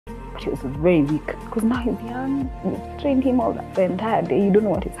She was very weak because now he's young. You've trained him all the entire day. You don't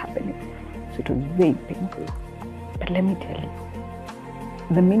know what is happening. So it was very painful. But let me tell you,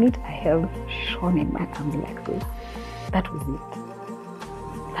 the minute I held Sean in my arms like this, that was it.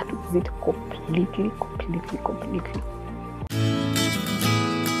 That was it completely.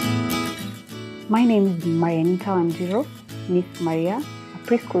 My name is Marrianittah Wanjiru, Miss Maria, a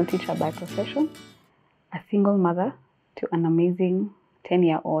preschool teacher by profession, a single mother to an amazing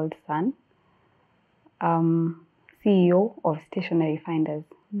 10-year-old son, CEO of Stationery Finders.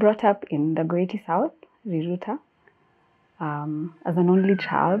 Brought up in the Greater South, Riruta, as an only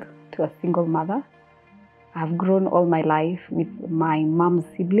child to a single mother. I've grown all my life with my mom's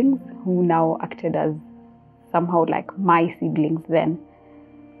siblings, who now acted as somehow like my siblings then.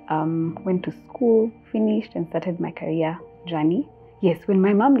 Went to school, finished, and started my career journey. Yes, when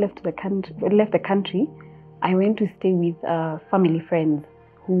my mom left the country, I went to stay with family friends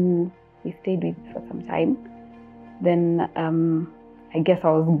who we stayed with for some time. Then I guess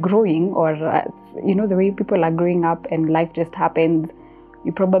I was growing, or the way people are growing up and life just happens.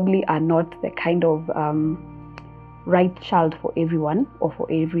 You probably are not the kind of right child for everyone or for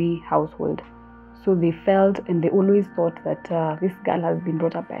every household. So they felt and they always thought that this girl has been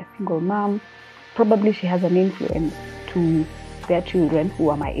brought up by a single mom. Probably she has an influence to their children who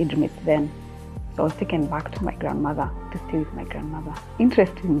are my age mates then. So I was taken back to my grandmother to stay with my grandmother.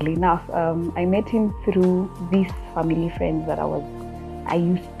 Interestingly enough, I met him through these family friends that I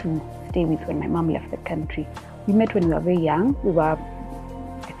used to stay with when my mom left the country. We met when we were very young. We were,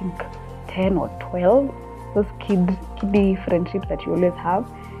 I think, 10 or 12. Those kiddie friendships that you always have.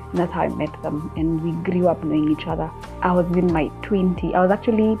 And that's how I met them, and we grew up knowing each other. I was in my 20s. I was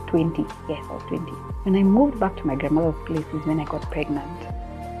actually 20. Yes, I was 20. When I moved back to my grandmother's place is when I got pregnant.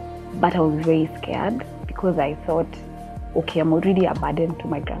 But I was very scared because I thought, okay, I'm already a burden to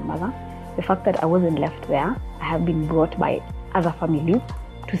my grandmother. The fact that I wasn't left there, I have been brought by other families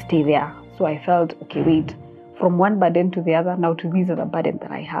to stay there. So I felt, okay, wait, from one burden to the other, now to these other burdens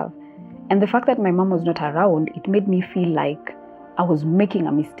that I have. And the fact that my mom was not around, it made me feel like I was making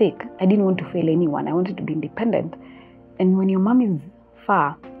a mistake. I didn't want to fail anyone. I wanted to be independent. And when your mom is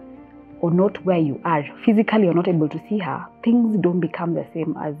far or not where you are, physically you're not able to see her, things don't become the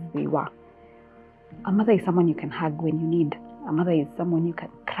same as they were. A mother is someone you can hug when you need. A mother is someone you can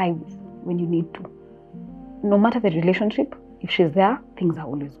cry with when you need to. No matter the relationship, if she's there, things are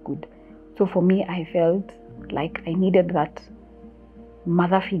always good. So for me, I felt like I needed that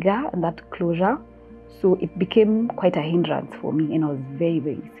mother figure and that closure. So it became quite a hindrance for me, and I was very,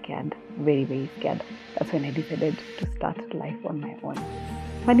 very scared, very, very scared. That's when I decided to start life on my own.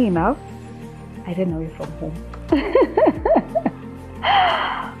 Funny enough, I ran away from home.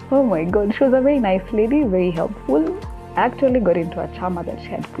 Oh my God, she was a very nice lady, very helpful. I actually got into a charmer that she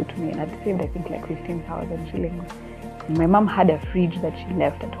had put me in. I'd saved, I think, like 15,000 shillings. And my mom had a fridge that she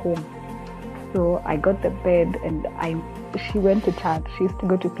left at home. So I got the bed and she went to church. She used to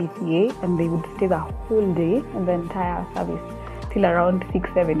go to PCA and they would stay the whole day in the entire service till around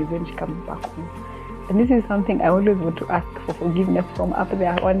 6-7 is when she comes back home. And this is something I always want to ask for forgiveness from up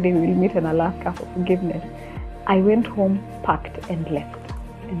there. One day we'll meet and I'll ask her for forgiveness. I went home, packed and left.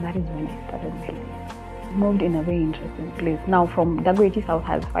 And that is when I started my life. Moved in a very interesting place. Now from Dagoretti South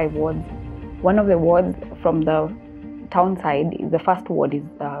has 5 wards. One of the wards from the town side, the first ward is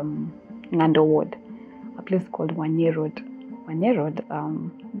Ngando Ward, a place called Wanjiru.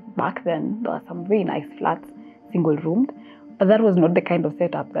 Wanjiru, back then, there were some very nice flats, single-roomed, but that was not the kind of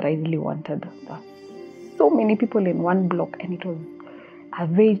setup that I really wanted. There were so many people in one block, and it was a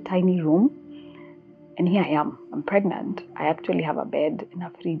very tiny room. And here I am, I'm pregnant. I actually have a bed and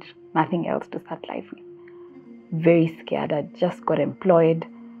a fridge, nothing else to start life with. Very scared. I just got employed.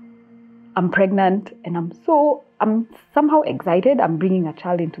 I'm pregnant and I'm somehow excited. I'm bringing a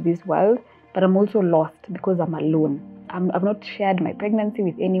child into this world, but I'm also lost because I'm alone. I've not shared my pregnancy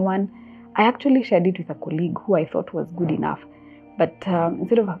with anyone. I actually shared it with a colleague who I thought was good enough. But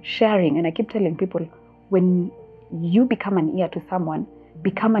instead of sharing, and I keep telling people, when you become an ear to someone,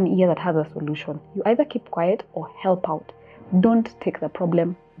 become an ear that has a solution. You either keep quiet or help out. Don't take the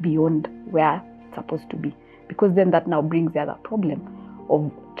problem beyond where it's supposed to be, because then that now brings the other problem of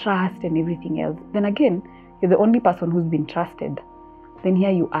trust and everything else. Then again, you're the only person who's been trusted. Then here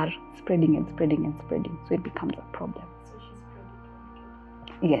you are spreading and spreading and spreading. So it becomes a problem. So she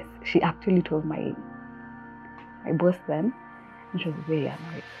spread it. Yes, she actually told my boss then, and she was very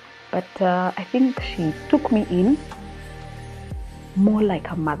annoyed. But I think she took me in more like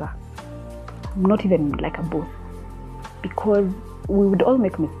a mother, not even like a boss, because we would all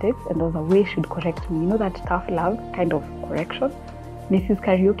make mistakes and there was a way she would correct me. You know, that tough love kind of correction. Mrs.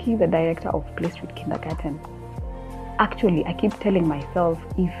 Karaoke, the director of Play Street Kindergarten. Actually, I keep telling myself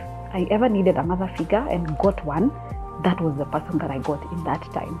if I ever needed a mother figure and got one, that was the person that I got in that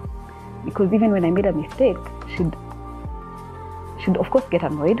time. Because even when I made a mistake, she'd of course get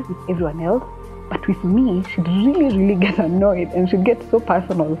annoyed with everyone else, but with me, she'd really get annoyed, and she'd get so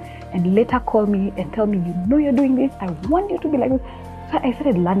personal and later call me and tell me, you know you're doing this, I want you to be like this. So I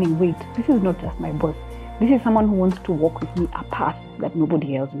started learning, wait, this is not just my boss. This is someone who wants to walk with me a path that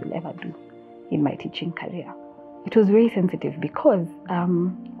nobody else will ever do in my teaching career. It was very sensitive because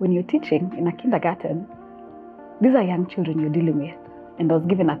when you're teaching in a kindergarten, these are young children you're dealing with, and I was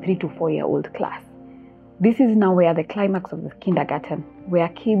given a 3 to 4 year old class. This is now where the climax of the kindergarten, where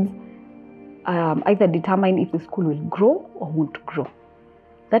kids either determine if the school will grow or won't grow.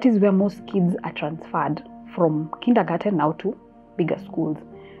 That is where most kids are transferred from kindergarten now to bigger schools.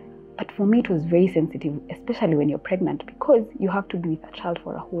 But for me, it was very sensitive, especially when you're pregnant, because you have to be with a child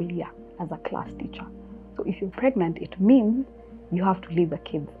for a whole year as a class teacher. So if you're pregnant, it means you have to leave the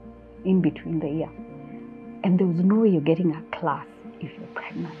kids in between the year. And there was no way you're getting a class if you're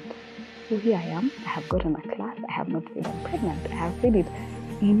pregnant. So here I am, I have gotten a class, I have not said I'm pregnant, I have said it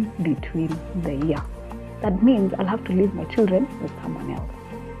in between the year. That means I'll have to leave my children with someone else.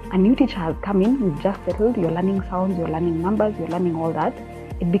 A new teacher has come in, you've just settled, you're learning sounds, you're learning numbers, you're learning all that.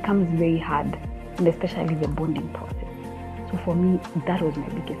 It becomes very hard, and especially the bonding process. So for me, that was my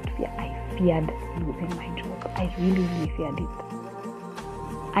biggest fear. I feared losing my job. I really feared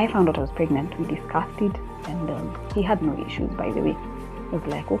it. I found out I was pregnant, we discussed it, and he had no issues, by the way. I was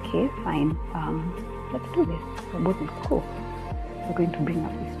like, okay, fine, let's do this. We're both in school. We're going to bring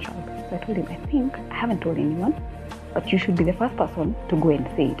up this child. So I told him, I think, I haven't told anyone, but you should be the first person to go and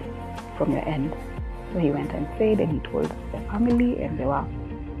say it from your end. So he went and said, and he told the family, and they were,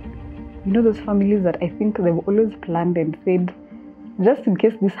 you know, those families that I think they've always planned and said, just in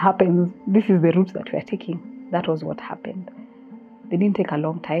case this happens, this is the route that we're taking. That was what happened. They didn't take a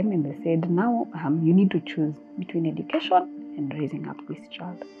long time, and they said, now you need to choose between education and raising up this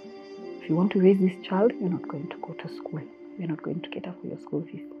child. If you want to raise this child, you're not going to go to school. You're not going to cater for your school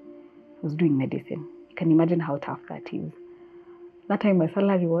fees. I was doing medicine. You can imagine how tough that is. That time my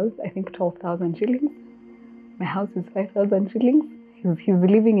salary was, I think, 12,000 shillings. My house is 5,000 shillings. He's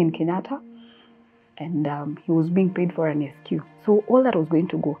living in Kenyatta, and he was being paid for an SQ. So all that was going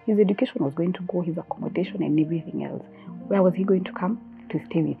to go. His education was going to go, his accommodation and everything else. Where was he going to come? To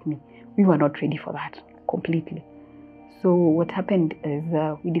stay with me. We were not ready for that completely. So what happened is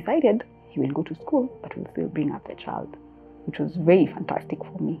we decided he will go to school, but we'll still bring up the child, which was very fantastic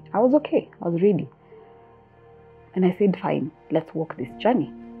for me. I was okay. I was ready. And I said, fine, let's walk this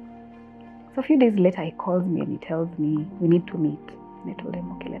journey. So a few days later, he calls me and he tells me, we need to meet. And I told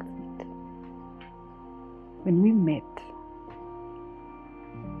him, okay, let's meet. When we met,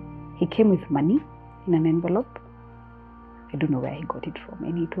 he came with money in an envelope. I don't know where he got it from.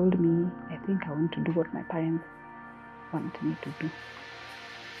 And he told me, I think I want to do what my parents want me to do.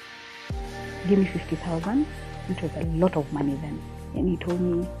 He gave me 50,000, which was a lot of money then. And he told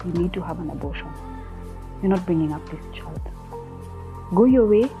me, you need to have an abortion. You're not bringing up this child. Go your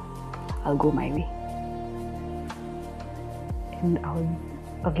way, I'll go my way. And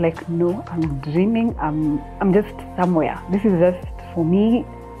I was like, no, I'm dreaming. I'm just somewhere. This is just, for me,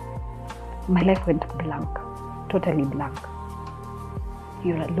 my life went blank, totally blank.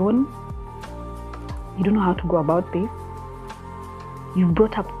 You're alone. You don't know how to go about this. You've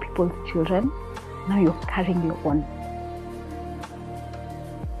brought up people's children. Now you're carrying your own.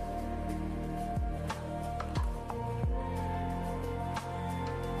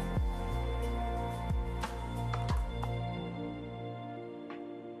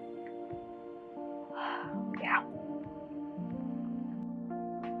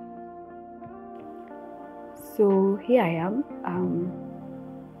 So here I am,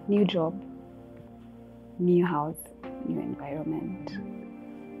 new job, new house, new environment,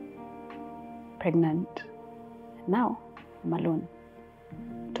 pregnant, and now I'm alone,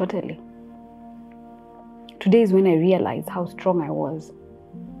 totally. Today is when I realized how strong I was,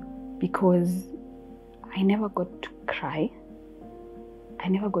 because I never got to cry, I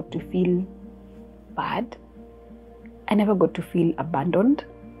never got to feel bad, I never got to feel abandoned,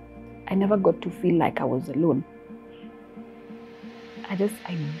 I never got to feel like I was alone. I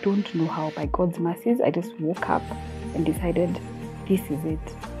don't know how, by God's mercies, I just woke up and decided, this is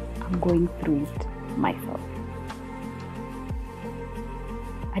it. I'm going through it myself.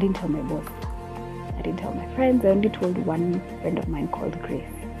 I didn't tell my boss. I didn't tell my friends. I only told one friend of mine called Grace.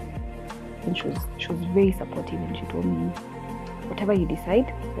 And she was very supportive, and she told me, whatever you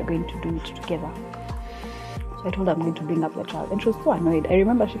decide, we're going to do it together. So I told her I'm going to bring up the child. And she was so annoyed. I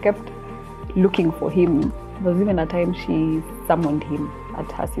remember she kept looking for him. There was even a time she summoned him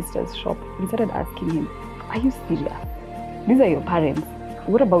at her sister's shop and started asking him, are you serious? These are your parents.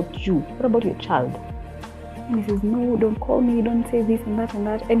 What about you? What about your child? And he says, no, don't call me. Don't say this and that and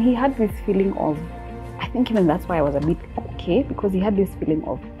that. And he had this feeling of, I think even that's why I was a bit okay, because he had this feeling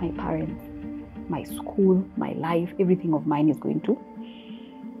of my parents, my school, my life, everything of mine is going to.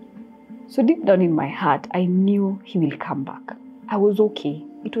 So deep down in my heart, I knew he will come back. I was okay.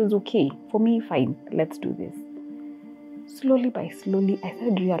 It was okay. For me, fine, let's do this. Slowly by slowly, I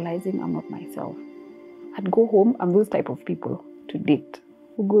started realizing I'm not myself. I'd go home. I'm those type of people to date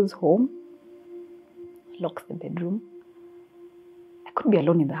who goes home, locks the bedroom. I could be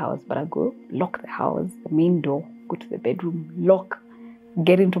alone in the house, but I go lock the house, the main door, go to the bedroom, lock,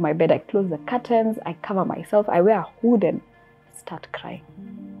 get into my bed. I close the curtains, I cover myself, I wear a hood and start crying.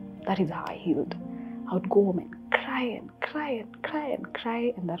 That is how I healed. I would go home and cry and cry and cry and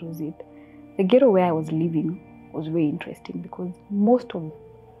cry, and that was it. The ghetto where I was living was very interesting because most of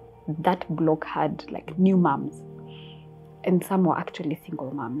that block had like new moms, and some were actually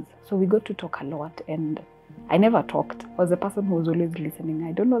single moms. So we got to talk a lot, and I never talked. I was the person who was always listening.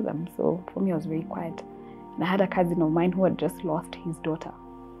 I don't know them, so for me I was very quiet. And I had a cousin of mine who had just lost his daughter.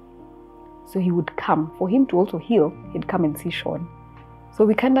 So he would come. For him to also heal, he'd come and see Sean. So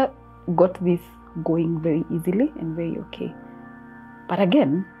we kind of got this going very easily and very okay. But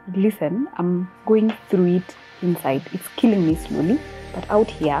again, listen, I'm going through it inside. It's killing me slowly. But out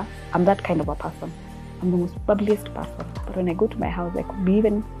here, I'm that kind of a person. I'm the most bubbliest person. But when I go to my house, I could be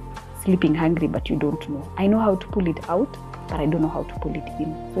even sleeping hungry, but you don't know. I know how to pull it out, but I don't know how to pull it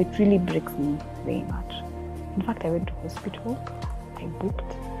in. So it really breaks me very much. In fact, I went to hospital. I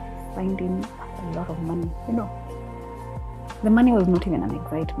booked, signed in a lot of money. You know, the money was not even an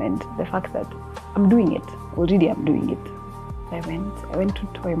excitement. The fact that I'm doing it, already I'm doing it. I went to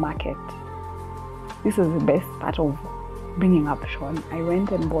toy market. This was the best part of bringing up Sean. I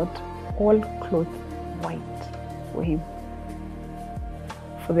went and bought all clothes white for him.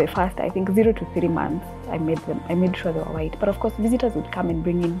 For the first, I think 0 to 3 months, I made sure they were white. But of course, visitors would come and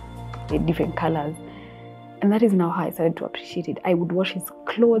bring in the different colors. And that is now how I started to appreciate it. I would wash his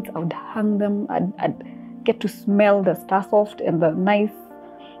clothes, I would hang them, I'd get to smell the Star Soft and the nice,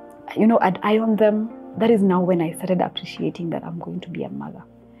 you know, I'd iron them. That is now when I started appreciating that I'm going to be a mother.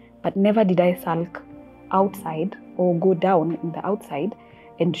 But never did I sulk outside or go down in the outside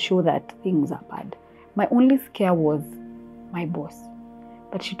and show that things are bad. My only scare was my boss.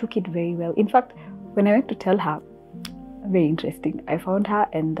 But she took it very well. In fact, when I went to tell her, very interesting, I found her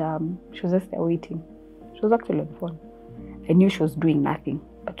and she was just there waiting. She was actually on the phone. I knew she was doing nothing,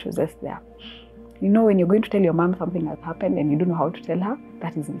 but she was just there. You know, when you're going to tell your mom something has happened and you don't know how to tell her,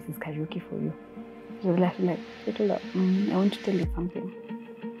 that is Mrs. Karaoke for you. She was like, I told her, I want to tell you something.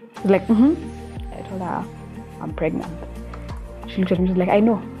 She was like, I told her, I'm pregnant. She looked at me, she was like, I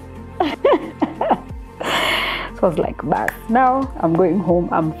know. So I was like, bas, now I'm going home,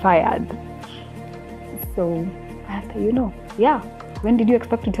 I'm fired. So I asked her, you know, yeah, when did you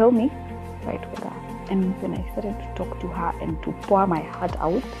expect to tell me? So I told her. And when I started to talk to her and to pour my heart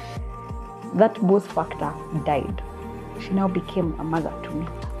out, that boss factor died. She now became a mother to me.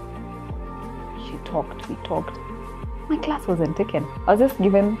 She talked, we talked. My class wasn't taken. I was just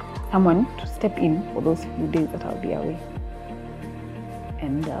given someone to step in for those few days that I'll be away.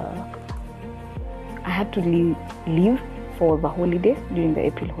 And I had to leave for the holiday, during the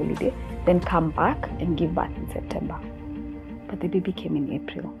April holiday, then come back and give birth in September. But the baby came in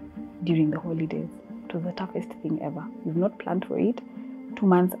April during the holidays. It was the toughest thing ever. We've not planned for it. 2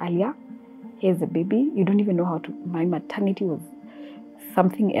 months earlier, here's the baby. You don't even know how to. My maternity was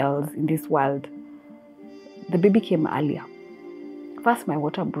something else in this world. The baby came earlier. First, my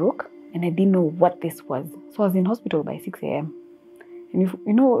water broke, and I didn't know what this was. So I was in hospital by 6 a.m. And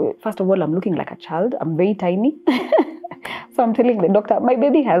you know, first of all, I'm looking like a child. I'm very tiny. So I'm telling the doctor, my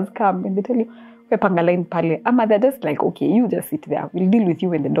baby has come. And they tell you, they're just like, okay, you just sit there. We'll deal with you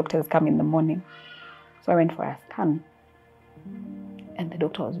when the doctors come in the morning. So I went for a scan. And the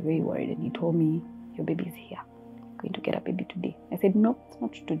doctor was very worried. And he told me, your baby is here. You're going to get a baby today. I said, no, it's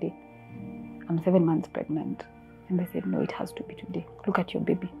not today. I'm 7 months pregnant. And they said, no, it has to be today. Look at your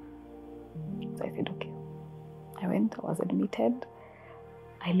baby. So I said, okay. I went, I was admitted.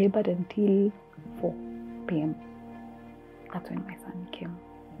 I labored until 4 p.m. That's when my son came.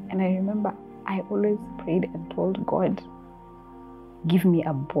 And I remember I always prayed and told God, give me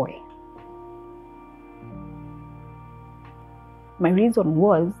a boy. My reason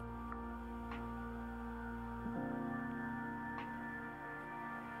was,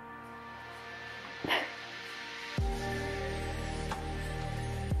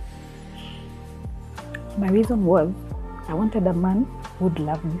 My reason was I wanted a man who would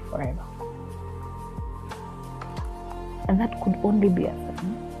love me forever. And that could only be a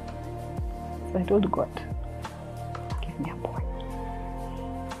son. So I told God, give me a boy.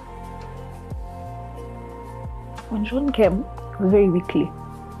 When Sean came, it was very weakly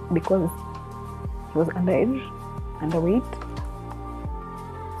because he was underage, underweight.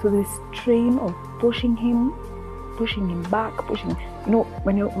 So this strain of pushing him back,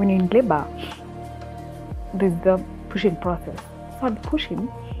 when you're in labor, there's the pushing process. So I'd push him,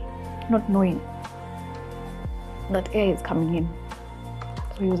 not knowing that air is coming in.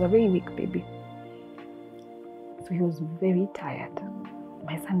 So he was a very weak baby. So he was very tired.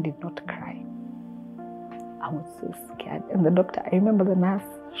 My son did not cry. I was so scared. And the doctor, I remember the nurse,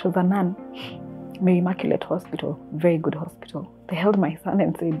 she was a nun, Mary Immaculate Hospital, very good hospital. They held my son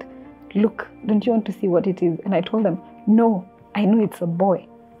and said, look, don't you want to see what it is? And I told them, no, I know it's a boy.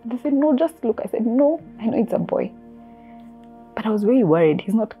 They said, no, just look. I said, no, I know it's a boy. But I was very worried.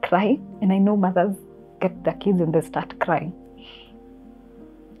 He's not crying. And I know mothers get their kids and they start crying.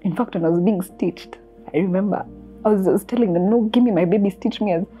 In fact, when I was being stitched, I remember I was telling them, no, give me my baby, stitch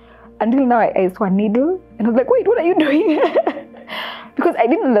me. Until now, I saw a needle. And I was like, wait, what are you doing? Because I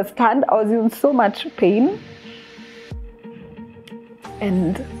didn't understand. I was in so much pain.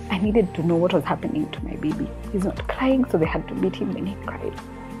 And I needed to know what was happening to my baby. He's not crying, so they had to beat him when he cried.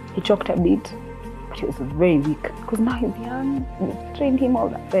 He choked a bit, but he was very weak. Because now he's young, you've trained him all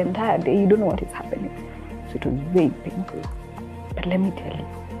the entire day, you don't know what is happening. So it was very painful. But let me tell you,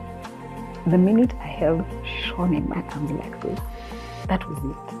 the minute I held Sean in my arms like this, that was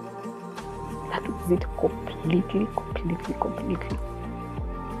it. That was it completely.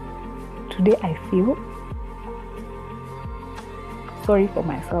 Today I feel sorry for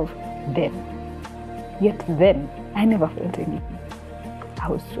myself then. Yet then, I never felt anything. I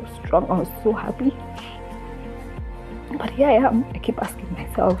was so strong, I was so happy. But here I am, I keep asking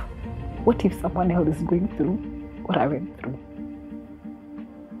myself, what if someone else is going through what I went through?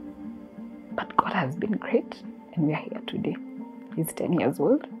 But God has been great, and we are here today. He's 10 years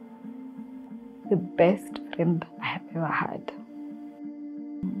old. The best friend I have ever had.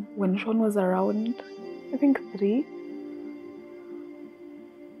 When Sean was around, I think 3,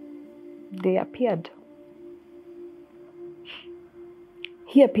 they appeared.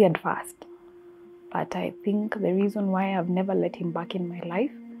 He appeared fast. But I think the reason why I've never let him back in my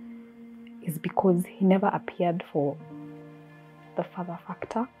life is because he never appeared for the father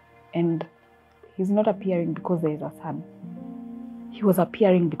factor. And he's not appearing because there is a son. He was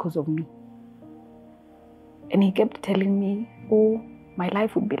appearing because of me. And he kept telling me, oh, my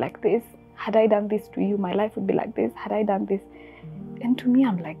life would be like this. Had I done this to you, my life would be like this. Had I done this. And to me,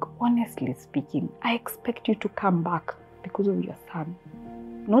 I'm like, honestly speaking, I expect you to come back because of your son,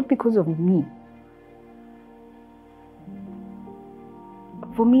 not because of me.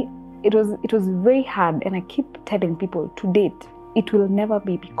 For me, it was very hard, and I keep telling people, to date, it will never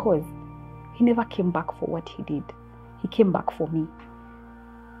be, because he never came back for what he did. He came back for me.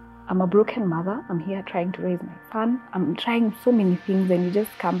 I'm a broken mother. I'm here trying to raise my son. I'm trying so many things, and you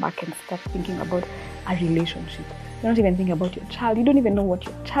just come back and start thinking about a relationship. You don't even think about your child. You don't even know what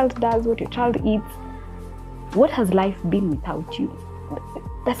your child does, what your child eats. What has life been without you?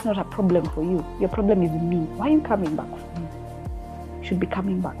 That's not a problem for you. Your problem is me. Why are you coming back for me? You should be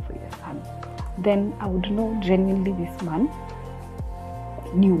coming back for your son. Then I would know genuinely this man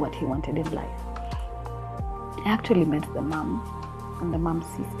knew what he wanted in life. I actually met the mom and the mom's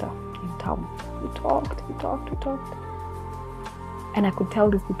sister in town. We talked. And I could tell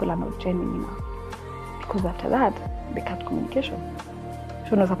these people are not genuine enough. Because after that, they cut communication.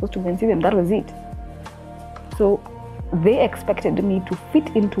 Sean was supposed to go and see them. That was it. So they expected me to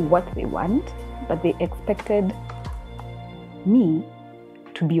fit into what they want, but they expected me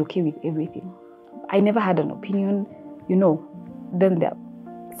to be okay with everything. I never had an opinion. Then they're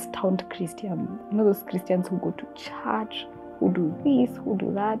staunch Christians. Those Christians who go to church, who do this, who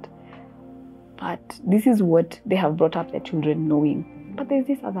do that. But this is what they have brought up their children knowing. But there's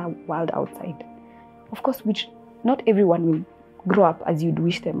this other world outside, of course, which not everyone will grow up as you'd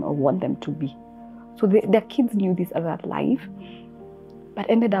wish them or want them to be. So their kids knew this other life, but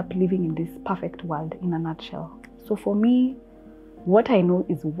ended up living in this perfect world in a nutshell. So for me, what I know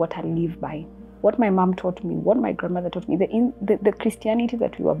is what I live by. What my mom taught me, what my grandmother taught me, the Christianity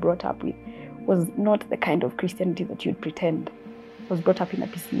that we were brought up with was not the kind of Christianity that you'd pretend. I was brought up in a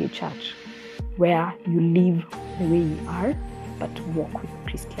PCA church where you live the way you are, but walk with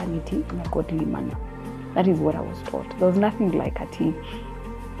Christianity in a godly manner. That is what I was taught. There was nothing like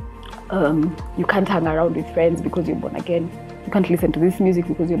you can't hang around with friends because you're born again. You can't listen to this music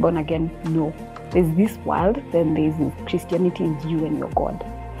because you're born again. No. there's this world, then there's Christianity is you and your God.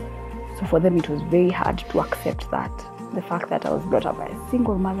 So for them, it was very hard to accept that. The fact that I was brought up by a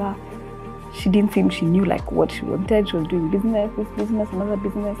single mother, she didn't seem she knew like what she wanted. She was doing business, this business, another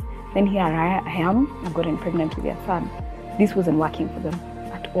business. Then here I am, I've gotten pregnant with their son. This wasn't working for them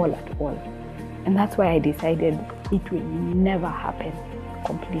at all. And that's why I decided it will never happen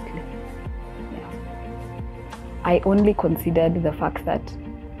completely. Yeah. I only considered the fact that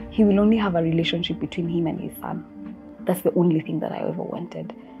he will only have a relationship between him and his son. That's the only thing that I ever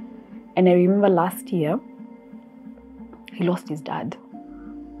wanted. And I remember last year, he lost his dad.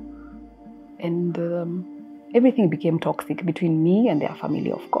 And everything became toxic between me and their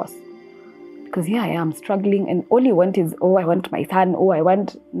family, of course. Because here I am struggling, and all you want is, oh, I want my son, oh,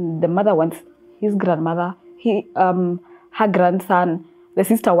 the mother wants his grandmother, her grandson, the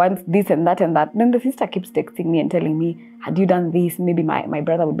sister wants this and that and that. Then the sister keeps texting me and telling me, had you done this, maybe my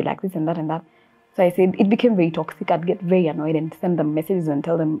brother would be like this and that and that. So I said, it became very toxic. I'd get very annoyed and send them messages and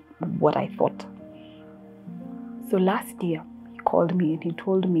tell them what I thought. So last year, he called me and he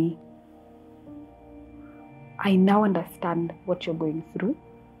told me, I now understand what you're going through.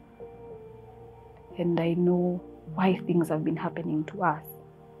 And I know why things have been happening to us.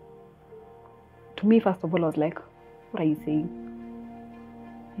 To me, first of all, I was like, what are you saying?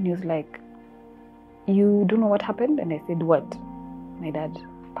 And he was like, you don't know what happened? And I said, what? My dad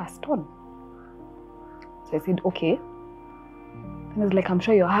passed on. So I said, okay. And he was like, I'm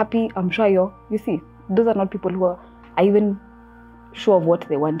sure you're happy. I'm sure you see, those are not people who are even sure of what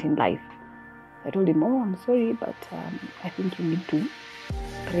they want in life. I told him, oh, I'm sorry, but I think you need to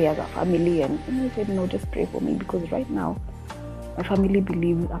pray as a family. And he said, no, just pray for me, because right now my family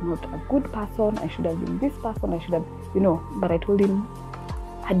believes I'm not a good person. I should have been this person. I should have, But I told him,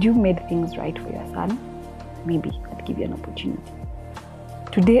 had you made things right for your son, maybe I'd give you an opportunity.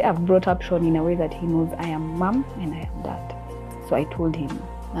 Today, I've brought up Sean in a way that he knows I am mom and I am dad. So I told him,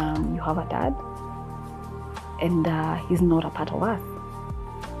 you have a dad, and he's not a part of us.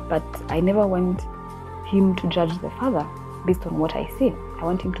 But I never want him to judge the father based on what I say. I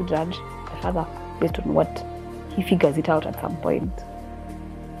want him to judge the father based on what he figures it out at some point.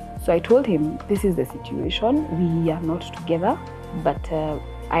 So I told him, this is the situation. We are not together, but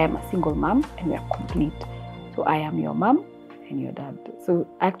I am a single mom and we are complete. So I am your mom and your dad. So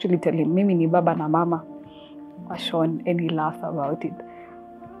I actually tell him, mimi ni baba na mama wa Sean, and he laughs about it.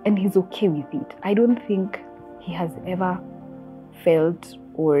 And he's okay with it. I don't think he has ever felt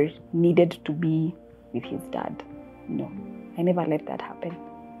or needed to be with his dad. No, I never let that happen.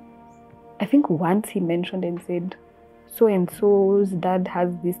 I think once he mentioned and said, so-and-so's dad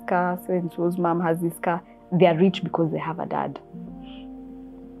has this car, so-and-so's mom has this car. They are rich because they have a dad.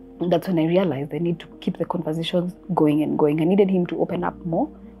 And that's when I realized I need to keep the conversations going and going. I needed him to open up more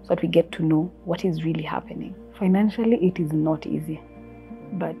so that we get to know what is really happening. Financially, it is not easy,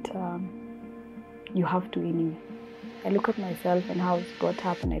 but you have to anyway. I look at myself and how I was brought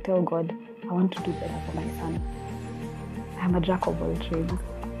up, and I tell God, I want to do better for my son. I'm a jack of all trades,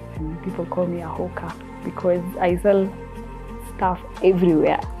 and people call me a hawker because I sell stuff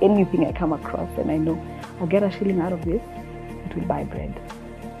everywhere, anything I come across, and I know I'll get a shilling out of this, it will buy bread.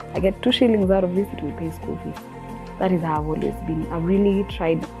 I get 2 shillings out of this, it will pay school fees. That is how I've always been. I've really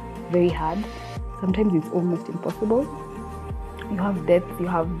tried very hard. Sometimes it's almost impossible. You have debts, you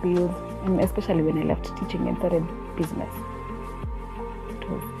have bills, and especially when I left teaching and started business,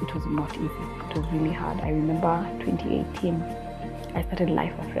 it was not easy. It was really hard. I remember 2018, I started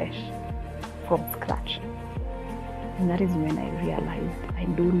life afresh from scratch. And that is when I realized I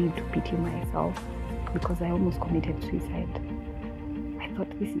don't need to pity myself, because I almost committed suicide. I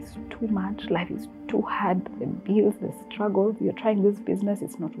thought, this is too much. Life is too hard. The bills, the struggles. You're trying this business,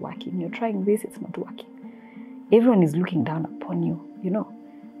 it's not working. You're trying this, it's not working. Everyone is looking down upon you,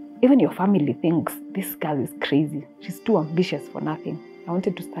 Even your family thinks, this girl is crazy. She's too ambitious for nothing. I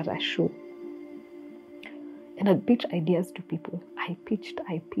wanted to start a show. And I'd pitch ideas to people. I pitched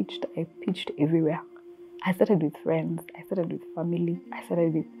everywhere. I started with friends. I started with family.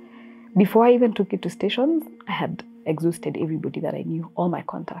 Before I even took it to stations, I had exhausted everybody that I knew, all my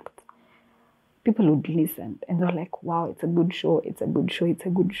contacts. People would listen and they were like, wow, it's a good show. It's a good show. It's a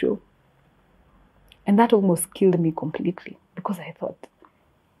good show. And that almost killed me completely, because I thought,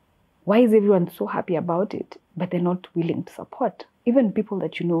 why is everyone so happy about it, but they're not willing to support? Even people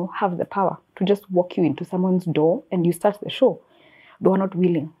that have the power to just walk you into someone's door and you start the show, they were not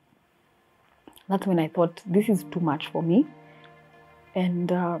willing. That's when I thought, this is too much for me,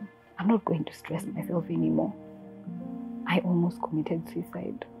 and I'm not going to stress myself anymore. I almost committed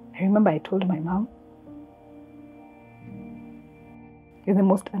suicide. I remember I told my mom, you're the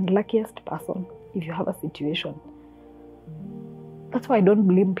most unluckiest person if you have a situation. That's why I don't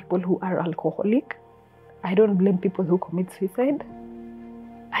blame people who are alcoholic. I don't blame people who commit suicide.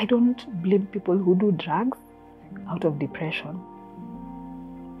 I don't blame people who do drugs out of depression.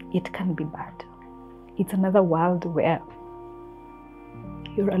 It can be bad. It's another world where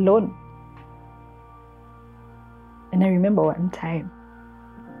you're alone. And I remember one time,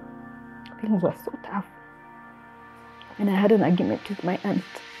 things were so tough. And I had an argument with my aunt.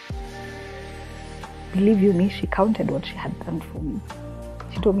 Believe you me, she counted what she had done for me.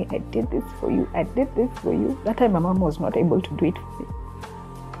 She told me, I did this for you, I did this for you. That time my mom was not able to do it for me.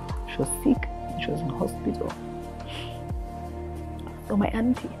 She was sick, she was in hospital. So my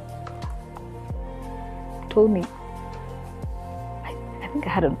auntie told me, I think I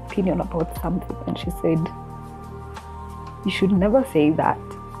had an opinion about something, and she said, you should never say that,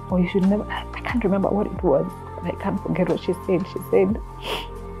 or you should never, I can't remember what it was, but I can't forget what she said. She said,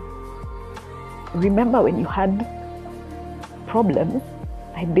 remember when you had problems,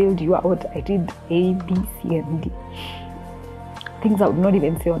 I bailed you out, I did A, B, C, and D. Things I would not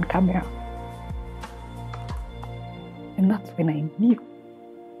even say on camera. And that's when I knew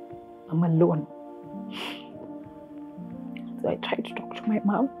I'm alone. So I tried to talk to my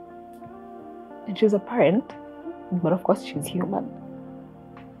mom, and she's a parent, but of course she's human.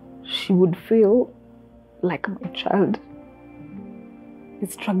 She would feel like my child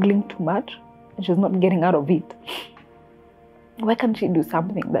is struggling too much and she's not getting out of it. Why can't she do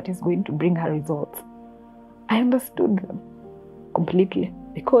something that is going to bring her results? I understood them completely,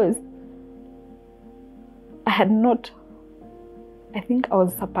 because I think I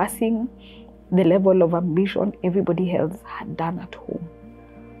was surpassing the level of ambition everybody else had done at home.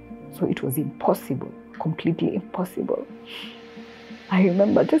 So it was impossible, completely impossible. I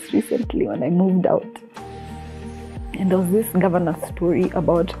remember just recently when I moved out, and there was this governor's story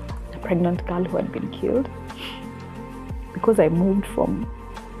about a pregnant girl who had been killed because I moved from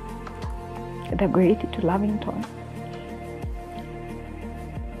Marrianittah to Lavington.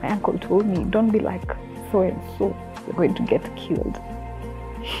 My uncle told me, don't be like so and so, you're going to get killed.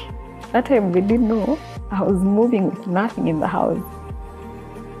 That time they didn't know I was moving with nothing in the house.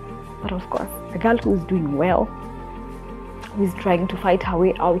 But of course, a girl who is doing well, who is trying to fight her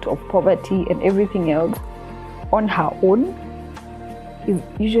way out of poverty and everything else on her own, is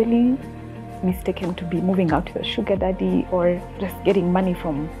usually mistaken to be moving out to a sugar daddy or just getting money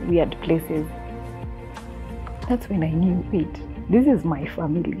from weird places. That's when I knew, wait, this is my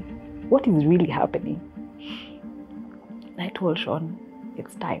family. What is really happening? I told Sean,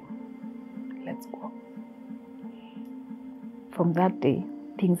 it's time. Let's go. From that day,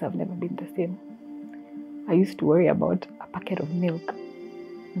 things have never been the same. I used to worry about a packet of milk.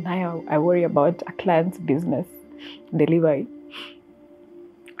 Now I worry about a client's business delivery.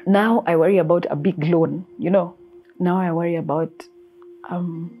 Now I worry about a big loan, Now I worry about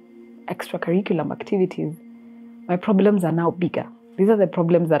extracurricular activities. My problems are now bigger. These are the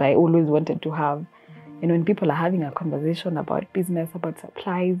problems that I always wanted to have. And when people are having a conversation about business, about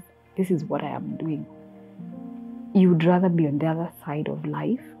supplies, this is what I am doing. You would rather be on the other side of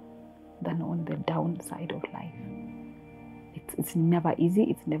life than on the downside of life. It's never easy,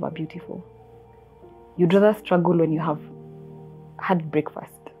 it's never beautiful. You'd rather struggle when you have had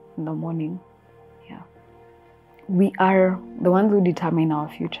breakfast in the morning. Yeah. We are the ones who determine our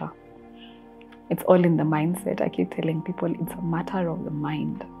future. It's all in the mindset. I keep telling people it's a matter of the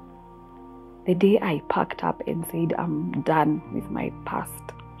mind. The day I packed up and said I'm done with my past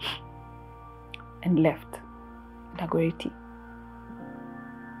and left Marrianittah,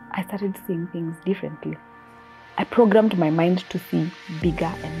 I started seeing things differently. I programmed my mind to see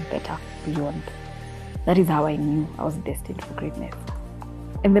bigger and better beyond. That is how I knew I was destined for greatness.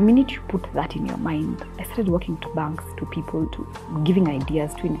 And the minute you put that in your mind, I started working to banks, to people, to giving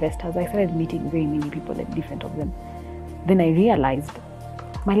ideas to investors. I started meeting very many people and different of them. Then I realized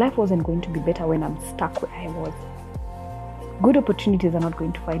my life wasn't going to be better when I'm stuck where I was. Good opportunities are not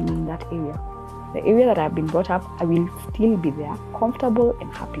going to find me in that area. The area that I've been brought up, I will still be there, comfortable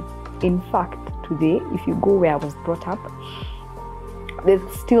and happy. In fact, today, if you go where I was brought up, they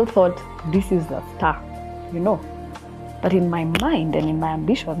still thought this is the star, But in my mind and in my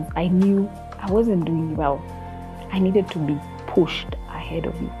ambitions, I knew I wasn't doing well. I needed to be pushed ahead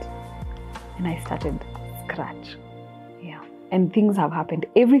of it. And I started scratch. Yeah. And things have happened.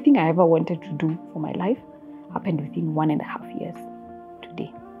 Everything I ever wanted to do for my life happened within 1.5 years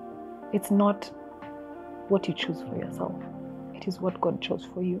today. It's not what you choose for yourself. It is what God chose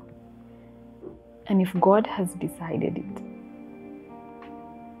for you. And if God has decided it,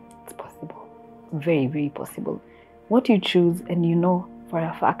 it's possible. Very, very possible. What you choose, and you know for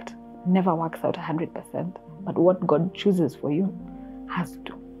a fact never works out 100%, but what God chooses for you has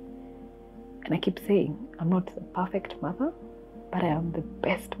to. And I keep saying, I'm not the perfect mother, but I am the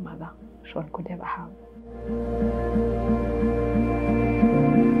best mother Sean could ever have.